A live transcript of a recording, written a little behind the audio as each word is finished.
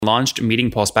launched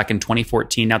Meeting Pulse back in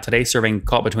 2014. Now today serving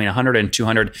call it between 100 and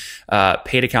 200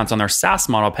 paid accounts on their SaaS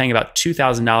model, paying about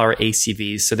 $2,000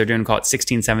 ACVs. So they're doing call it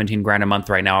 16, 17 grand a month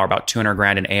right now, or about 200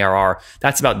 grand in ARR.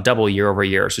 That's about double year over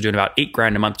year. So doing about 8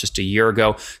 grand a month just a year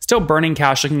ago. Still burning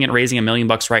cash, looking at raising $1 million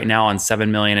right now on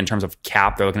 7 million in terms of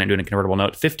cap. They're looking at doing a convertible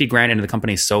note, 50 grand into the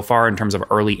company so far in terms of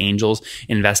early angels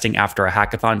investing after a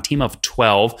hackathon. Team of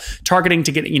 12, targeting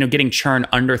to getting churn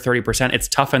under 30%. It's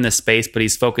tough in this space, but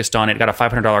he's focused on it. Got a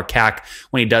 $500 CAC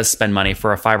when he does spend money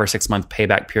for a 5 or 6 month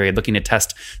payback period, looking to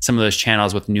test some of those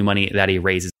channels with new money that he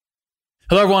raises.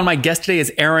 Hello, everyone. My guest today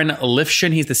is Aaron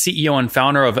Lifshin. He's the CEO and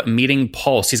founder of Meeting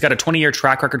Pulse. He's got a 20-year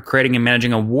track record creating and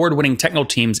managing award-winning technical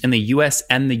teams in the US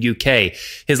and the UK.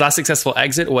 His last successful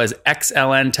exit was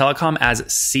XLN Telecom as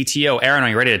CTO. Aaron, are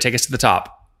you ready to take us to the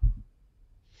top?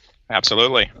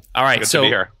 Absolutely. All right. Good to be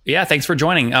here. Yeah, thanks for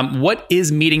joining. What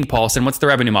is Meeting Pulse and what's the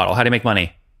revenue model? How do you make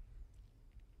money?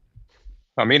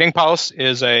 Meeting Pulse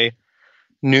is a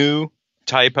new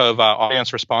type of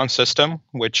audience response system,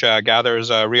 which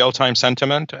gathers real-time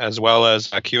sentiment as well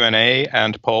as Q&A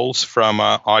and polls from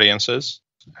audiences.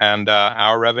 And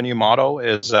our revenue model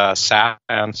is SaaS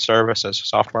and services,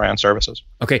 software and services.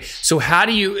 Okay. So how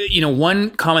do you one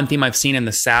common theme I've seen in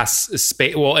the SaaS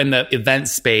space, well, in the event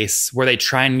space, where they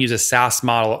try and use a SaaS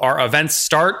model, are events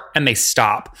start and they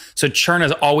stop. So churn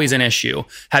is always an issue.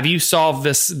 Have you solved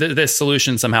this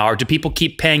solution somehow, or do people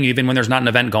keep paying you even when there's not an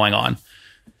event going on?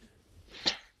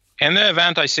 In the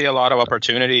event, I see a lot of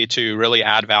opportunity to really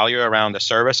add value around the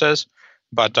services,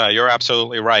 but you're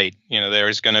absolutely right.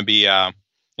 There's going to be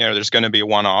there's going to be a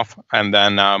one-off, and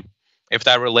then if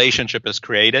that relationship is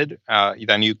created,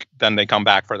 then they come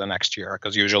back for the next year,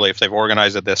 because usually if they've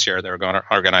organized it this year, they're going to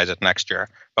organize it next year.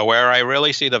 But where I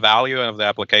really see the value of the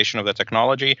application of the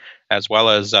technology, as well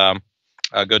as a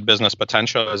good business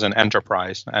potential, is an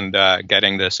enterprise and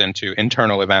getting this into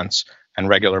internal events and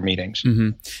regular meetings. Mm-hmm.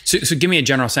 So give me a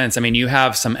general sense. I mean, you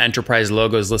have some enterprise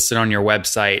logos listed on your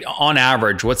website. On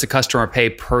average, what's a customer pay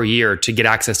per year to get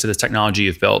access to this technology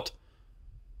you've built?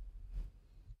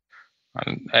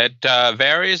 It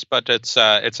varies, but it's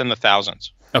in the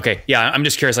thousands. Okay. Yeah. I'm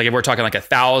just curious, like if we're talking like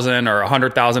 1,000 or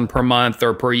 100,000 per month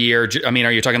or per year, I mean,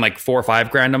 are you talking like 4 or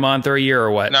 5 grand a month or a year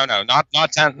or what? No, not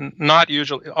 10, not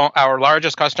usually. Our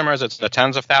largest customers, it's the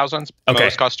tens of thousands. Okay.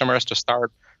 Most customers to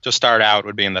start out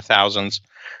would be in the thousands.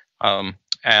 It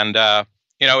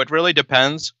really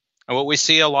depends. And what we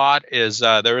see a lot is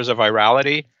there is a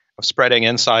virality of spreading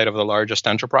inside of the largest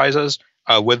enterprises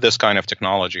with this kind of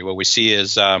technology. What we see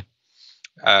is a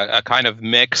kind of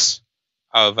mix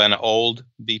of an old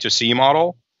B2C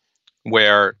model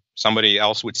where somebody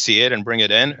else would see it and bring it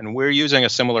in. And we're using a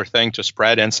similar thing to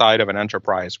spread inside of an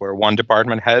enterprise, where one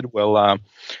department head will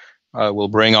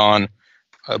bring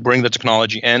the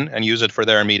technology in and use it for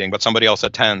their meeting, but somebody else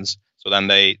attends. So then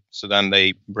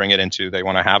they bring it into, they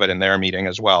want to have it in their meeting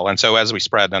as well. And so as we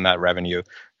spread, then that revenue,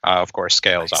 of course,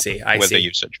 scales up with the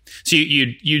usage. So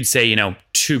you'd say,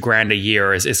 $2 grand a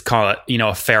year is call it,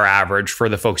 a fair average for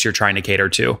the folks you're trying to cater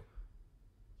to.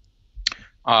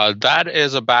 That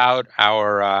is about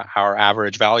our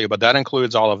average value, but that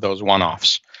includes all of those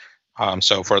one-offs.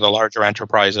 So for the larger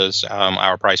enterprises,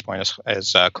 our price point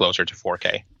is closer to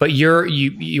 4K. But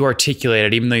you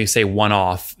articulated, even though you say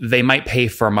one-off, they might pay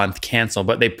for a month, cancel,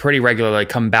 but they pretty regularly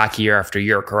come back year after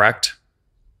year, correct?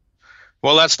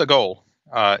 Well, that's the goal.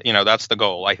 That's the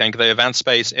goal. I think the event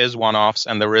space is one-offs,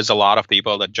 and there is a lot of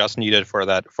people that just need it for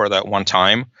that one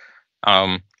time.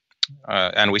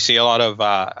 And we see a lot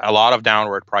of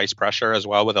downward price pressure as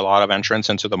well, with a lot of entrants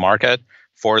into the market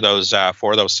for those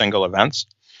single events.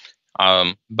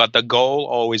 But the goal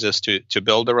always is to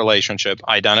build a relationship,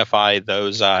 identify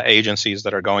those agencies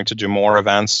that are going to do more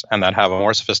events and that have a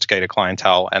more sophisticated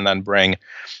clientele, and then bring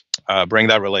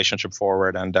that relationship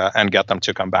forward and get them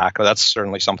to come back. That's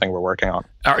certainly something we're working on.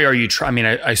 Are you?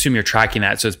 I assume you're tracking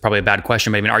that, so it's probably a bad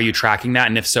question. But I mean, are you tracking that?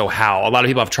 And if so, how? A lot of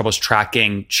people have troubles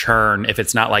tracking churn if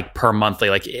it's not like per monthly.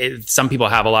 Like some people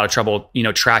have a lot of trouble,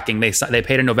 tracking. They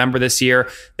paid in November this year.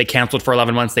 They canceled for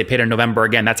 11 months. They paid in November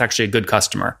again. That's actually a good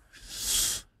customer.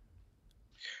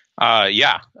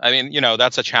 Yeah, I mean,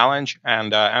 that's a challenge,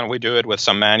 and we do it with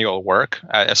some manual work,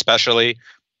 especially.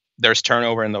 There's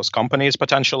turnover in those companies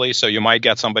potentially, so you might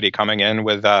get somebody coming in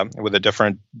with a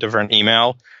different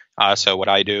email. So what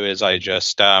I do is I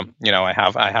just I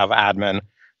have admin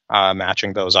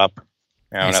matching those up,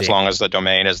 and as long as the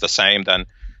domain is the same, then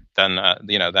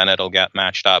it'll get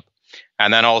matched up.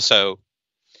 And then also,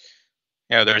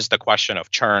 there's the question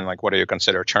of churn. Like, what do you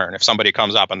consider churn? If somebody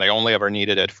comes up and they only ever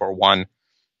needed it for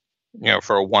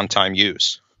for a one-time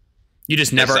use. You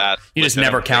just never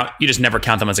count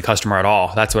them as a customer at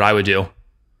all. That's what I would do.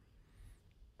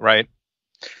 right?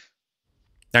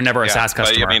 They're never a Yeah, SaaS but,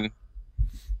 customer. I mean,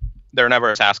 they're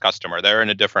never a SaaS customer. They're in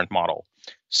a different model.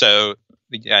 So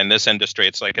in this industry,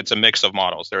 it's a mix of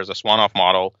models. There's this one-off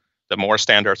model, the more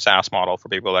standard SaaS model for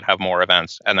people that have more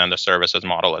events, and then the services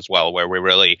model as well, where we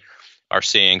really are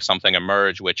seeing something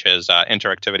emerge, which is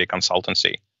interactivity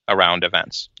consultancy around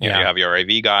events. You know, you have your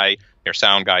AV guy, your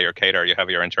sound guy, your caterer, you have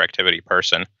your interactivity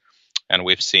person. And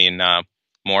we've seen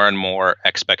more and more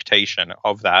expectation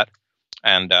of that,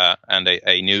 and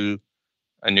a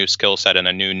new skill set and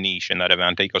a new niche in that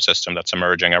event ecosystem that's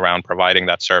emerging around providing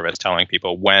that service, telling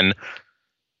people when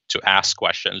to ask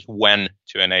questions, when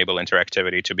to enable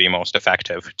interactivity to be most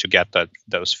effective, to get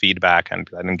those feedback and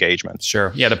that engagement.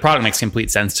 Sure. Yeah, the product makes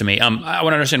complete sense to me. I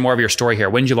want to understand more of your story here.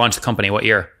 When did you launch the company? What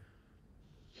year?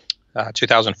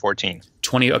 2014.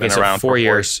 Okay, so 4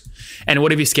 years. And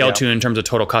what have you scaled to in terms of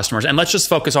total customers? And let's just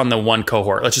focus on the one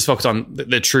cohort. Let's just focus on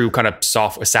the true kind of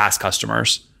software SaaS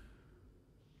customers.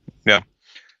 Yeah.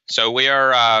 So we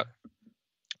are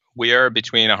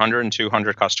between 100 and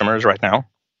 200 customers right now.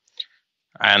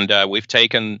 And we've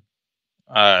taken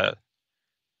a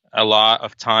lot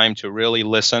of time to really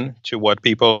listen to what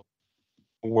people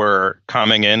were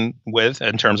coming in with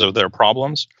in terms of their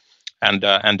problems, and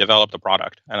develop the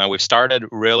product. And we've started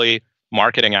really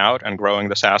marketing out and growing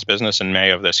the SaaS business in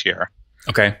May of this year.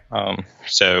 Okay.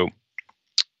 So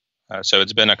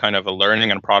it's been a kind of a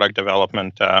learning and product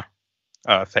development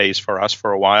phase for us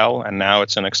for a while, and now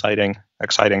it's an exciting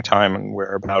time, and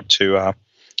we're about to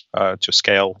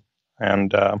scale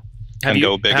and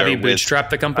go bigger. Have you bootstrapped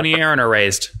the company, Aaron, or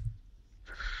raised?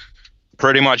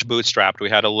 Pretty much bootstrapped. We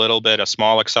had a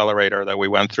small accelerator that we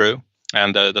went through,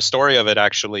 and the story of it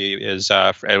actually is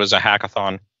it was a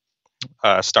hackathon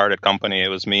started company. It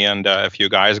was me and a few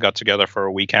guys got together for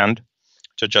a weekend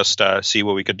to just see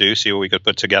what we could do, see what we could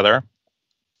put together,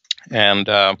 and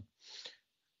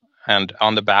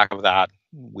on the back of that,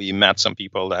 we met some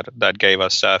people that gave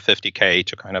us $50K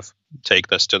to kind of take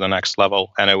this to the next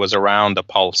level. And it was around the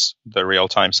Pulse, the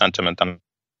real-time sentiment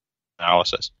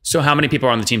analysis. So how many people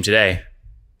are on the team today?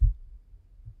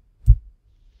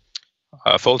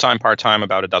 Full-time, part-time,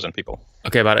 about a dozen people.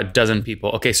 Okay, about a dozen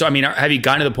people. Okay, so I mean, have you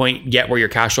gotten to the point yet where you're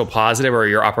cash flow positive, or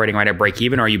you're operating right at break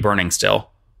even, or are you burning still?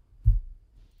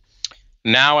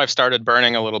 Now I've started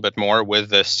burning a little bit more with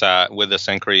this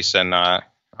increase in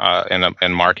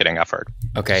marketing effort.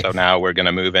 Okay. So now we're going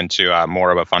to move into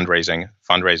more of a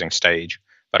fundraising stage.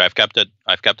 But I've kept it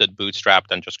bootstrapped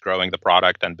and just growing the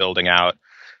product and building out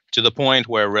to the point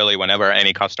where really whenever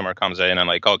any customer comes in and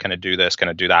like, oh, can it do this? Can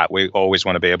it do that? We always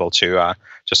want to be able to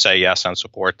just say yes and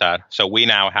support that. So we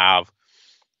now have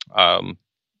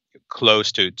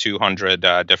close to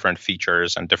 200 different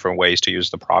features and different ways to use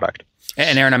the product.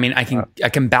 And Aaron, I mean, I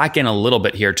can back in a little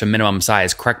bit here to minimum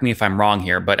size. Correct me if I'm wrong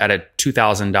here, but at a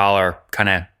 $2,000 kind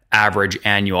of average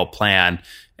annual plan,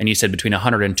 and you said between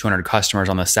 100 and 200 customers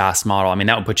on the SaaS model, I mean,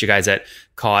 that would put you guys at,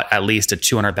 call it at least a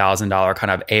 $200,000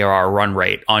 kind of ARR run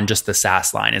rate on just the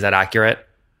SaaS line. Is that accurate?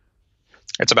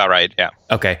 It's about right, yeah.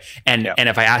 Okay. And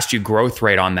if I asked you growth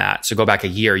rate on that, so go back a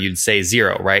year, you'd say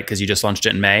 0, right? Because you just launched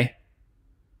it in May?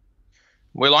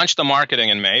 We launched the marketing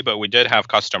in May, but we did have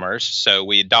customers, so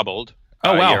we doubled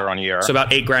year on year. So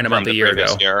about $8,000 a month a year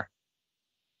ago.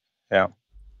 Yeah.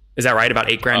 Is that right? About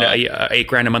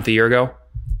 $8,000 a month a year ago?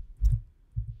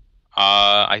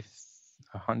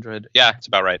 100. Yeah, it's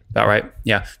about right. About right.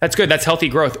 Yeah, that's good. That's healthy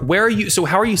growth. Where are you? So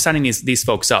how are you signing these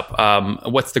folks up?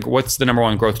 What's the number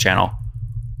one growth channel?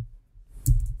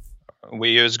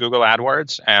 We use Google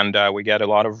AdWords, and we get a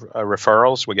lot of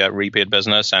referrals. We get repeat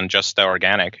business and just the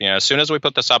organic. You know, as soon as we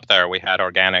put this up there, we had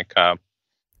organic.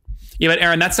 Yeah, but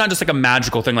Aaron, that's not just like a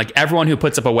magical thing. Like everyone who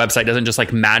puts up a website doesn't just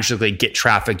like magically get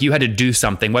traffic. You had to do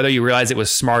something, whether you realize it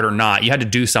was smart or not. You had to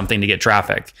do something to get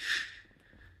traffic.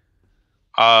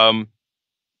 Well,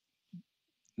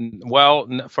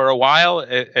 for a while,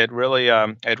 it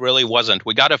really wasn't.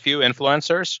 We got a few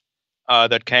influencers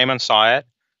that came and saw it.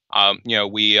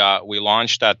 We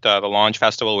launched at the Launch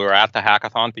Festival. We were at the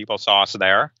hackathon. People saw us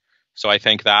there, so I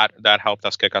think that helped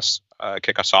us kick us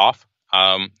off.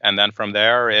 And then from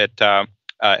there, it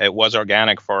was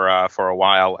organic for a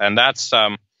while, and that's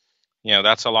a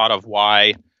lot of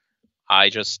why I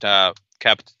just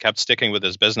kept sticking with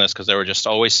this business, because there were just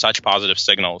always such positive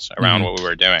signals around what we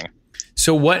were doing.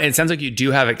 So it sounds like you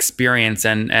do have experience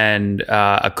and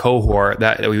a cohort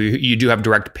that you do have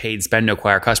direct paid spend to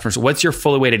acquire customers. What's your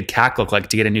fully weighted CAC look like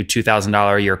to get a new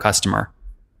 $2,000 a year customer?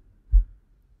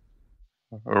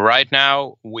 Right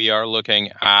now, we are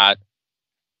looking at,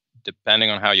 depending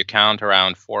on how you count,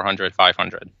 around 400,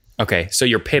 500. Okay, so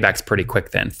your payback's pretty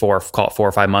quick then, call it 4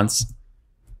 or 5 months?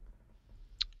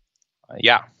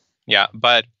 Yeah, yeah.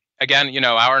 But again,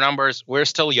 our numbers, we're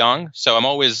still young, so I'm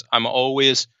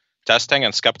always testing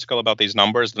and skeptical about these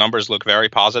numbers. The numbers look very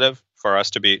positive for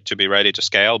us to be ready to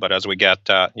scale, but as we get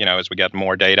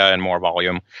more data and more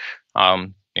volume,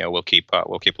 we'll keep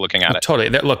looking at it. Totally.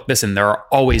 Look, listen, there are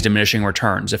always diminishing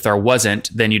returns. If there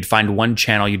wasn't, then you'd find one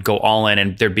channel, you'd go all in,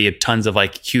 and there'd be tons of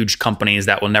like huge companies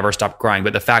that will never stop growing.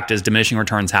 But the fact is, diminishing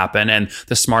returns happen, and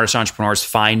the smartest entrepreneurs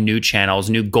find new channels,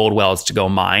 new gold wells to go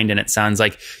mine. And it sounds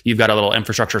like you've got a little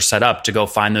infrastructure set up to go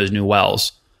find those new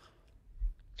wells.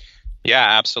 Yeah,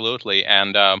 absolutely.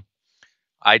 And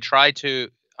I try to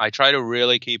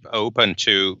really keep open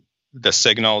to the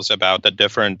signals about the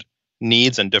different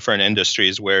needs in different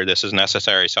industries where this is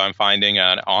necessary. So I'm finding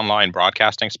an online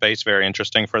broadcasting space very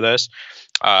interesting for this.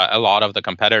 A lot of the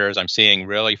competitors I'm seeing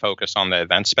really focus on the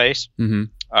event space,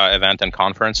 event and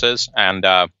conferences, and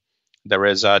there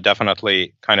is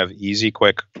definitely kind of easy,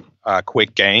 quick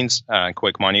gains,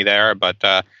 quick money there. But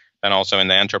then also in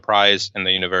the enterprise, in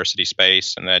the university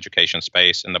space, in the education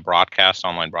space, in the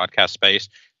online broadcast space,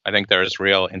 I think there is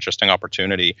real interesting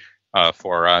opportunity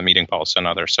for MeetingPulse and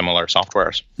other similar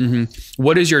softwares.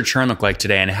 What does your churn look like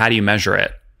today, and how do you measure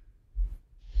it?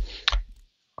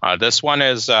 This one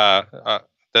is a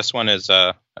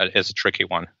tricky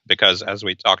one because, as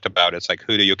we talked about, it's like,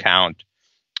 who do you count?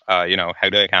 How do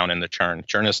you count in the churn?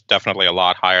 Churn is definitely a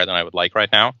lot higher than I would like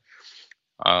right now.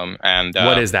 And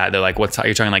what is that? They're like, you're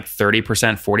talking like 30%,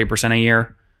 40% a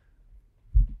year?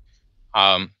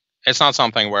 It's not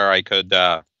something where I could.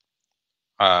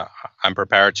 I'm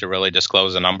prepared to really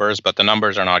disclose the numbers, but the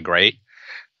numbers are not great.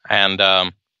 And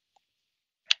but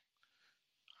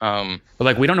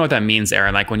like, we don't know what that means,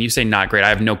 Aaron. Like, when you say not great, I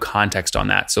have no context on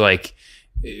that. So like,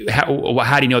 how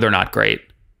do you know they're not great?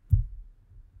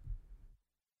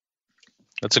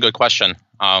 That's a good question.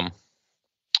 I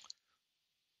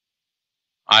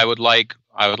would like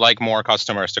more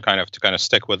customers to kind of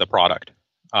stick with the product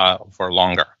for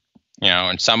longer.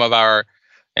 In some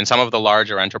of the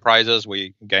larger enterprises,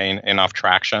 we gain enough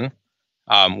traction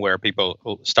where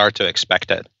people start to expect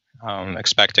it,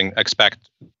 expect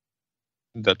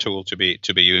the tool to be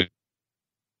used.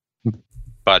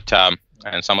 But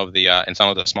in some of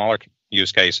the smaller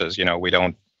use cases, we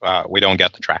don't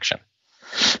get the traction.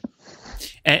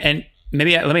 And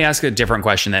maybe let me ask a different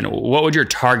question then. What would your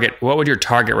target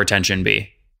retention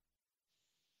be?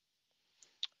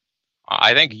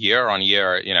 I think year on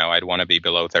year, I'd want to be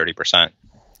below 30%.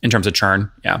 In terms of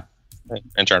churn, yeah.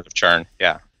 In terms of churn,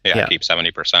 yeah. Keep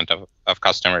 70% of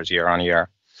customers year on year.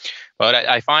 But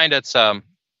I find it's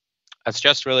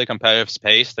just really competitive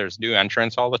space. There's new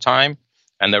entrants all the time,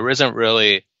 and there isn't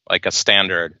really like a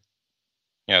standard.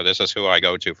 This is who I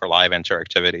go to for live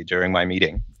interactivity during my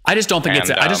meeting. I just don't think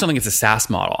it's a SaaS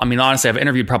model. I mean, honestly, I've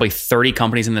interviewed probably 30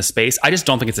 companies in this space. I just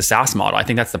don't think it's a SaaS model. I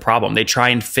think that's the problem. They try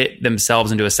and fit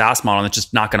themselves into a SaaS model, and it's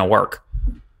just not going to work.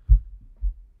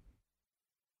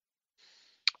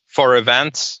 For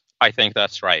events, I think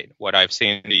that's right. What I've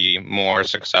seen be more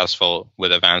successful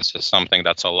with events is something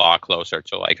that's a lot closer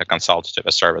to like a consultative,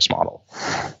 a service model.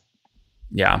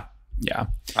 Yeah.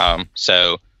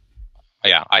 So,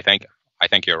 yeah, I think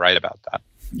you're right about that.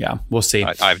 Yeah, we'll see.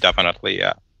 I've definitely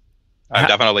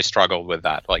struggled with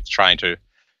that, like trying to,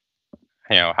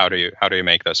 how do you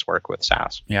make this work with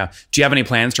SaaS? Yeah. Do you have any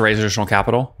plans to raise additional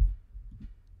capital?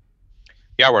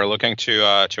 Yeah, we're looking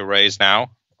to raise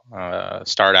now.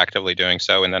 Start actively doing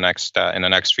so in the next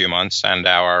few months, and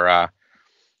our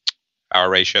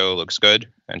ratio looks good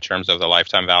in terms of the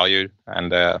lifetime value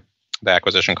and the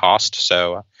acquisition cost.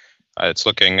 So it's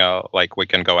looking like we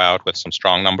can go out with some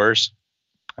strong numbers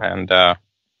and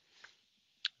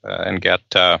get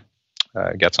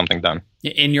something done.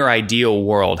 In your ideal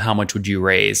world, how much would you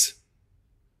raise?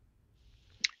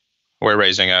 We're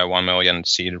raising a 1 million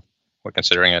seed. We're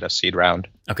considering it a seed round.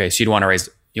 Okay, so you want to raise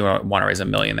 $1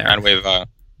 million there, and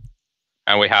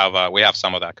we have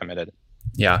some of that committed.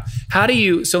 Yeah.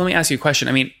 So let me ask you a question.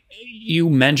 I mean, you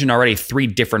mentioned already 3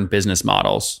 different business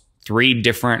models, 3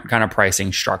 different kind of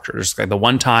pricing structures. Like the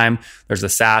one time, there's the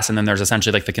SaaS, and then there's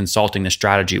essentially like the consulting, the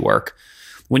strategy work.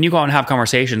 When you go out and have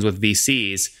conversations with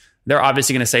VCs, they're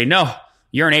obviously going to say, no,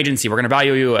 you're an agency. We're going to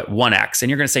value you at 1x. And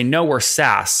you're going to say, no, we're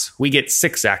SaaS. We get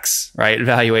 6x, right?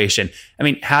 Valuation. I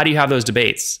mean, how do you have those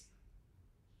debates?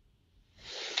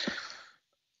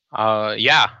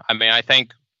 Yeah. I mean, I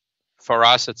think for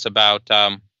us, it's about,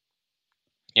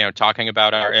 talking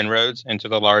about our inroads into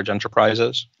the large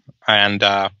enterprises. And,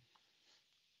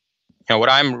 what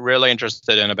I'm really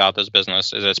interested in about this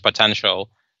business is its potential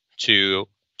to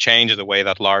change the way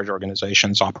that large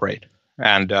organizations operate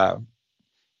and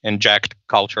inject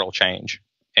cultural change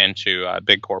into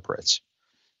big corporates.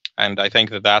 And I think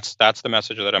that's the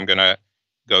message that I'm going to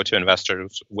go to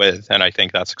investors with, and I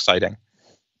think that's exciting.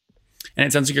 And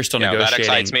it sounds like you're still negotiating. That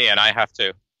excites me, and I have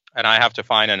to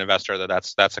find an investor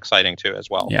that's exciting too as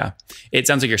well. Yeah, it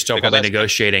sounds like you're still probably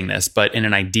negotiating this, but in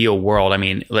an ideal world, I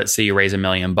mean, let's say you raise $1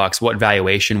 million. What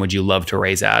valuation would you love to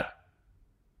raise at?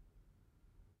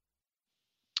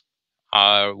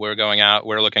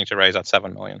 We're looking to raise at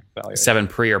 $7 million valuation. 7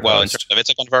 pre or post? Well, in terms of, it's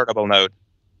a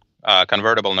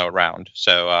convertible note round.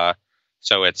 So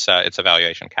it's a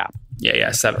valuation cap.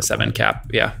 Yeah, 7 cap.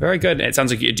 Yeah, very good. It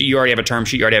sounds like you already have a term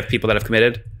sheet. You already have people that have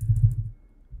committed.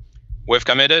 We've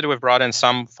committed. We've brought in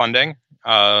some funding,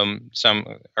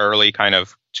 some early to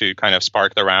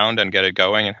spark the round and get it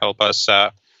going and help us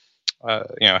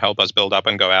build up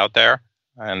and go out there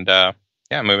and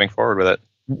moving forward with it.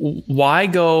 Why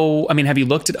go? I mean, have you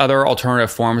looked at other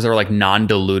alternative forms that are like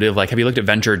non-dilutive? Like, have you looked at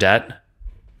venture debt?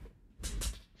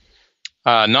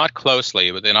 Not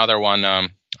closely, but another one. I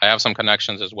have some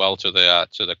connections as well to the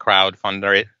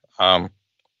crowdfunding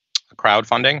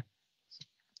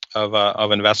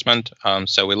of investment.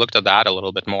 So we looked at that a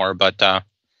little bit more, but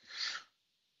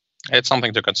it's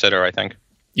something to consider, I think.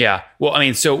 Yeah. Well, I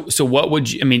mean, so what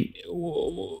would you? I mean,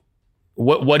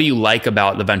 what do you like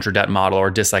about the venture debt model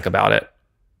or dislike about it?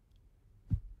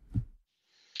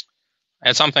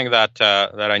 It's something that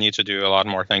I need to do a lot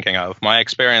more thinking of. My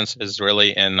experience is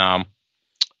really in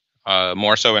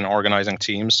more so in organizing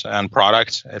teams and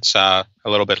product. It's a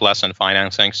little bit less in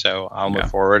financing, so I'll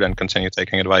move forward and continue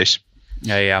taking advice.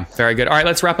 Yeah. Very good. All right,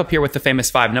 let's wrap up here with the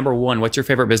famous 5. Number 1, what's your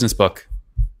favorite business book?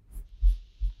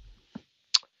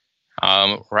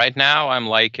 Right now, I'm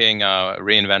liking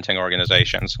Reinventing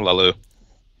Organizations, Laloux.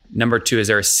 Number 2, is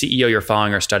there a CEO you're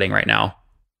following or studying right now?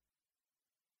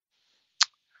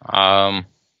 I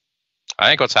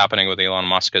think what's happening with Elon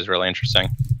Musk is really interesting.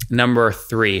 Number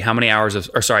 3,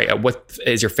 what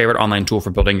is your favorite online tool for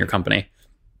building your company?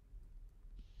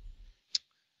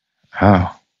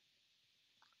 Oh,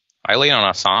 I lean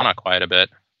on Asana quite a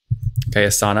bit. Okay,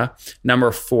 Asana.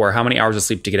 Number 4, how many hours of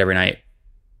sleep do you get every night?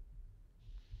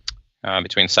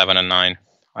 Between 7 and 9.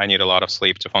 I need a lot of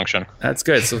sleep to function. That's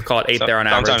good. So we'll call it 8 there on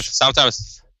average.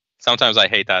 Sometimes I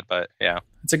hate that, but yeah.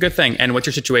 It's a good thing. And what's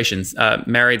your situations?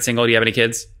 Married, single? Do you have any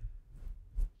kids?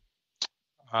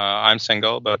 I'm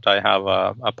single, but I have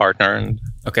a partner. And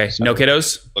okay. So no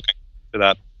kiddos? Looking for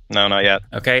that. No, not yet.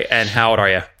 Okay. And how old are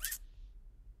you?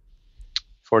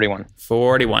 41.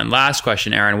 41. Last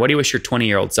question, Aaron. What do you wish your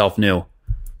 20-year-old self knew?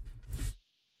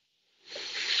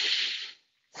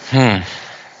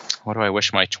 What do I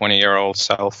wish my 20-year-old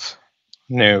self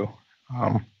knew?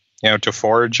 To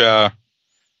forge...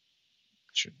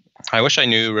 I wish I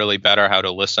knew really better how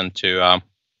to listen to...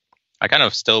 I kind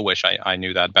of still wish I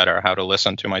knew that better, how to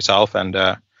listen to myself and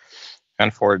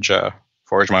forge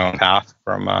my own path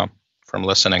from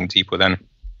listening deep within.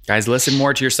 Guys, listen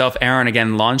more to yourself. Aaron,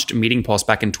 again, launched Meeting Pulse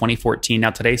back in 2014. Now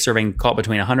today, serving call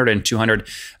between 100 and 200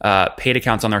 paid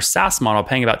accounts on their SaaS model,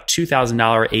 paying about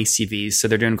 $2,000 ACVs. So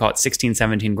they're doing, call it 16,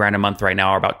 17 grand a month right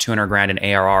now, or about 200 grand in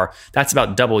ARR. That's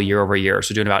about double year over year.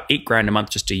 So doing about 8 grand a month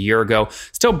just a year ago.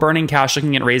 Still burning cash,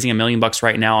 looking at raising $1 million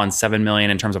right now on 7 million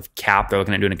in terms of cap. They're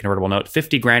looking at doing a convertible note.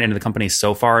 50 grand into the company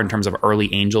so far in terms of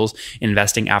early angels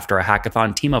investing after a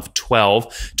hackathon. Team of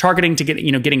 12, targeting to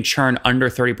getting churn under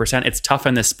 30%. It's tough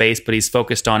in this space, but he's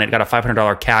focused on it. Got a $500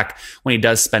 CAC when he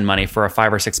does spend money for a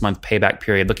 5 or 6 month payback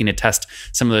period, looking to test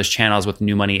some of those channels with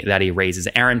new money that he raises.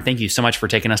 Aaron, thank you so much for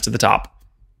taking us to the top.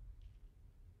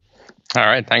 All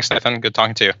right. Thanks, Nathan. Good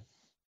talking to you.